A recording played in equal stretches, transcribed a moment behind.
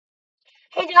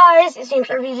Hey guys, it's James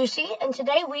RVGC, and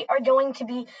today we are going to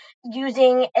be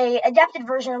using a adapted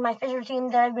version of my Fissure team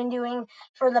that I've been doing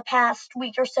for the past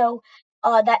week or so.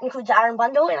 That includes the Iron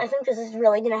Bundle, and I think this is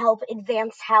really going to help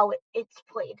advance how it's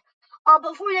played.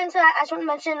 Before we get into that, I just want to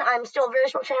mention I'm still a very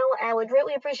small channel, and I would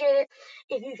greatly appreciate it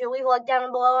if you could leave a like down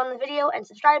below on the video and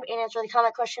subscribe and answer the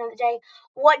comment question of the day.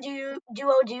 What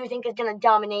duo do you think is going to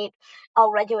dominate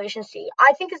Regulation C?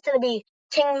 I think it's going to be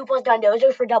Ting-Lu plus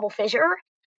Dondozo for double Fissure.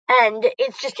 And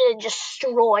it's just gonna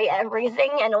destroy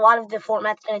everything, and a lot of the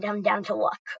format's gonna come down to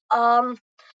luck.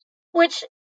 Which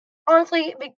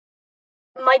honestly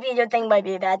might be a good thing, might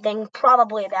be a bad thing,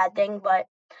 probably a bad thing, but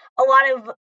a lot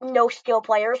of no skill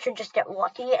players should just get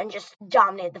lucky and just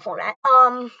dominate the format.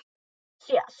 So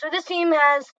this team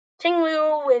has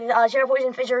Ting-Lu with Tera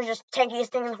Poison Fissure, just tankiest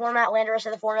thing in the format, land the rest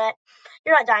of the format.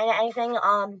 You're not dying at anything.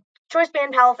 Choice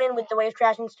Band Palafin with the wave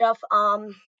crash and stuff.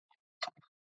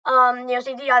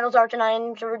 Safety Idol's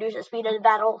Arcanine to reduce the speed of the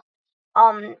battle.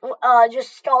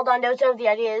 Just stall Dondozo. The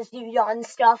idea is you yawn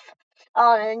stuff,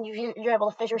 and you're able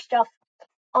to Fissure stuff.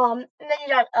 And then you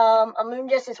got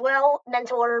Amoonguss as well,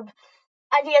 Mental Orb.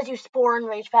 Idea is you Spore and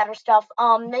Rage Patter stuff.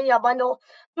 Then you got Bundle,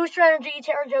 Booster Energy,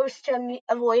 Tera Dose to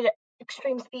avoid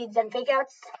extreme speeds and fake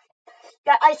outs.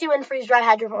 Got Icy Wind, Freeze Dry,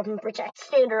 Hydro Pump, and Protect.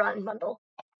 Standard on Bundle.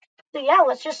 So yeah,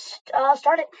 let's just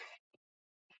start it.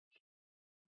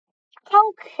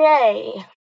 Okay.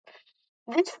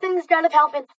 This thing's got a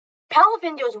Palafin.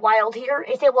 Palafin goes wild here.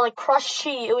 It's able to crush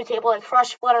Chi. It's able to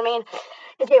crush Fluttermane.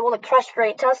 It's able to crush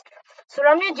Great Tusk. So what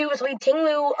I'm going to do is lead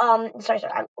Ting-Lu,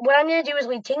 what I'm going to do is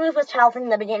lead Ting-Lu plus Palafin in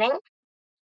the beginning.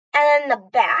 And in the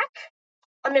back,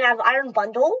 I'm going to have Iron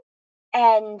Bundle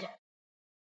and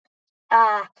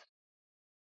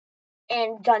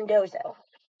Dondozo.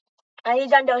 I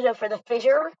need Dondozo for the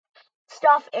Fissure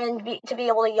stuff and to be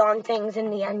able to yawn things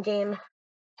in the end game.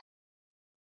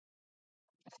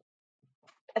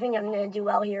 I think I'm going to do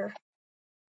well here.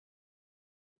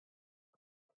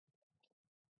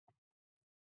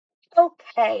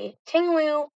 Okay,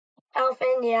 Ting-Lu,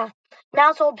 Palafin, yeah.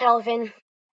 Mousehold Palafin.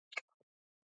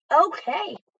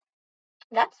 Okay,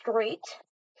 that's great.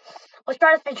 Let's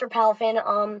try to Fissure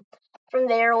Palafin. From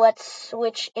there, let's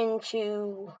switch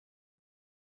into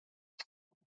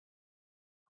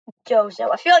Dozo.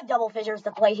 I feel like double Fissure is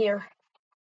the play here.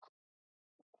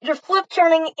 You're flip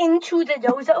turning into the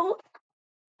Dozo.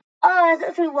 That's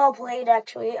actually well played,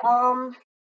 actually. Oh,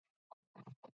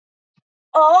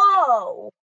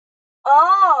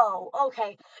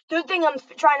 okay. Good thing I'm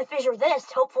trying to Fissure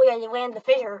this. Hopefully I land the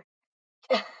Fissure.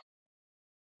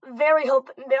 Very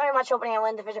much hoping I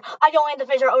land the Fissure. I don't land the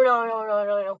Fissure. Oh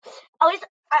no.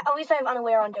 At least I'm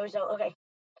unaware on Dozo. Okay.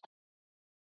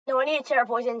 No, I need a Tera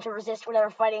Poison to resist whatever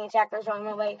fighting attack goes on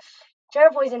my way.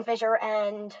 Tera Poison Fissure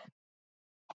and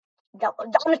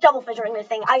I'm just double Fissuring this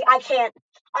thing. I can't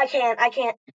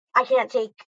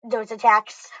take those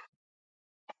attacks.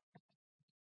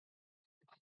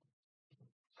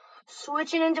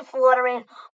 Switching into Fluttermane.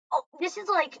 Oh, this is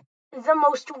like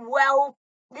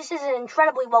this is an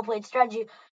incredibly well played strategy.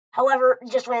 However,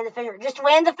 just land the Fissure. Just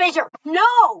land the Fissure.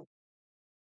 No.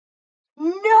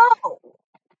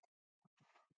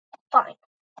 Fine.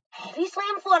 Heavy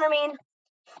Slam Fluttermane.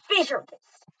 Fissure this.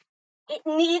 It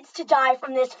needs to die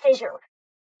from this Fissure.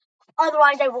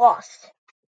 Otherwise, I've lost.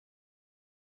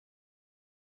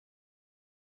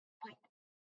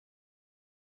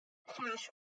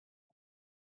 Smash.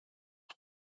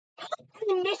 Can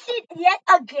I miss it yet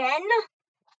again?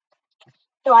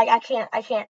 No, I can't.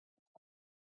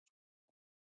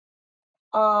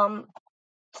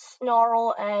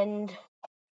 Snarl and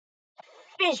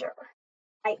Fissure.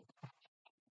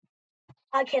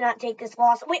 I cannot take this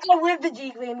loss. Wait, I lived the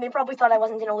D-Gleam. They probably thought I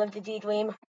wasn't gonna live the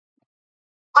D-Gleam.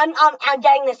 I'm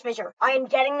getting this Fissure. I am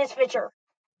getting this Fissure.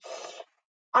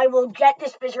 I will get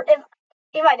this Fissure.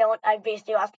 If I don't, I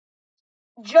basically lost.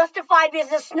 Justified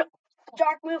business.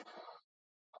 Dark move.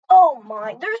 Oh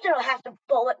my! They're just gonna have to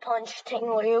bullet punch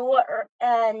Ting-Lu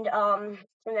and from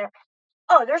there.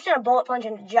 Oh, they're just gonna bullet punch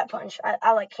and jet punch.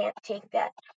 I can't take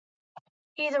that.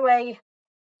 Either way,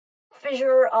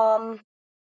 Fissure.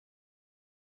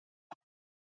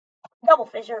 Double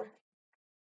Fissure.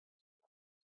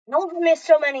 No one missed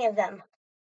so many of them.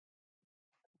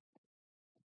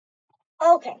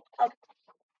 Okay.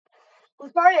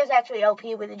 Fissure is actually OP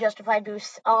with the justified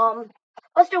boost.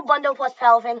 Let's do Bundle plus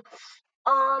Palafin.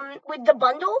 With the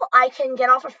bundle, I can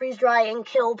get off a freeze dry and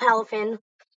kill Palafin.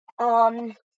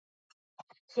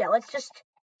 Yeah, let's just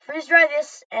freeze dry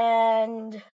this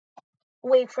and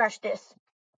wave crush this.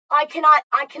 I cannot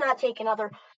take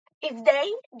another. If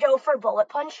they go for bullet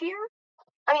punch here,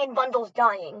 I mean, Bundle's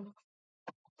dying.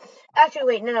 Actually,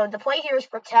 wait, no. The play here is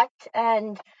Protect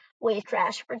and Wave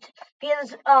Crash.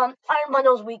 Because Iron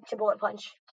Bundle's weak to Bullet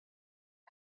Punch.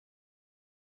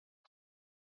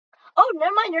 Oh,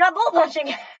 never mind, you're not Bullet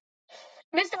Punching.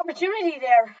 Missed opportunity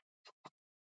there.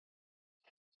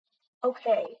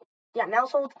 Okay. Yeah,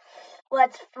 Mouse Hold.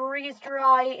 Let's Freeze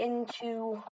Dry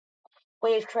into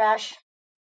Wave Crash.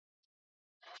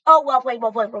 Oh, well played.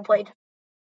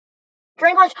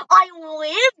 Drain Punch. I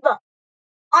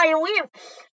live.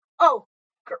 Oh,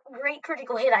 great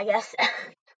critical hit, I guess.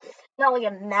 Not like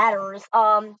it matters.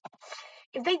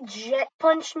 If they Jet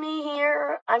Punch me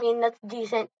here, I mean, that's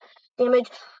decent damage.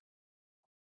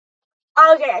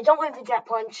 Okay, I don't live the Jet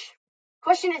Punch.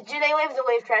 Question is, do they live the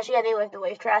Wave Crash? Yeah, they live the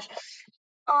Wave Crash.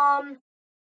 I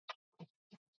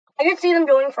could see them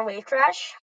going for Wave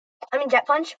Crash. I mean, Jet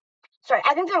Punch. Sorry,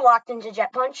 I think they're locked into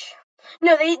Jet Punch.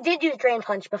 No, they did use Drain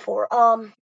Punch before.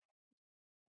 So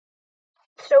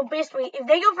basically, if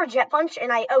they go for Jet Punch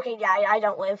and I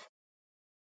don't live.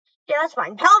 Yeah, that's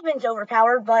fine. Palafin's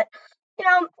overpowered, but,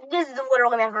 this is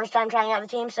literally my first time trying out the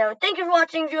team, so thank you for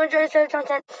watching. If you enjoyed this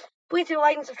content, please do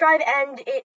like and subscribe, and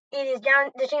it is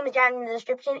down, the team is down in the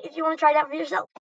description if you want to try it out for yourself.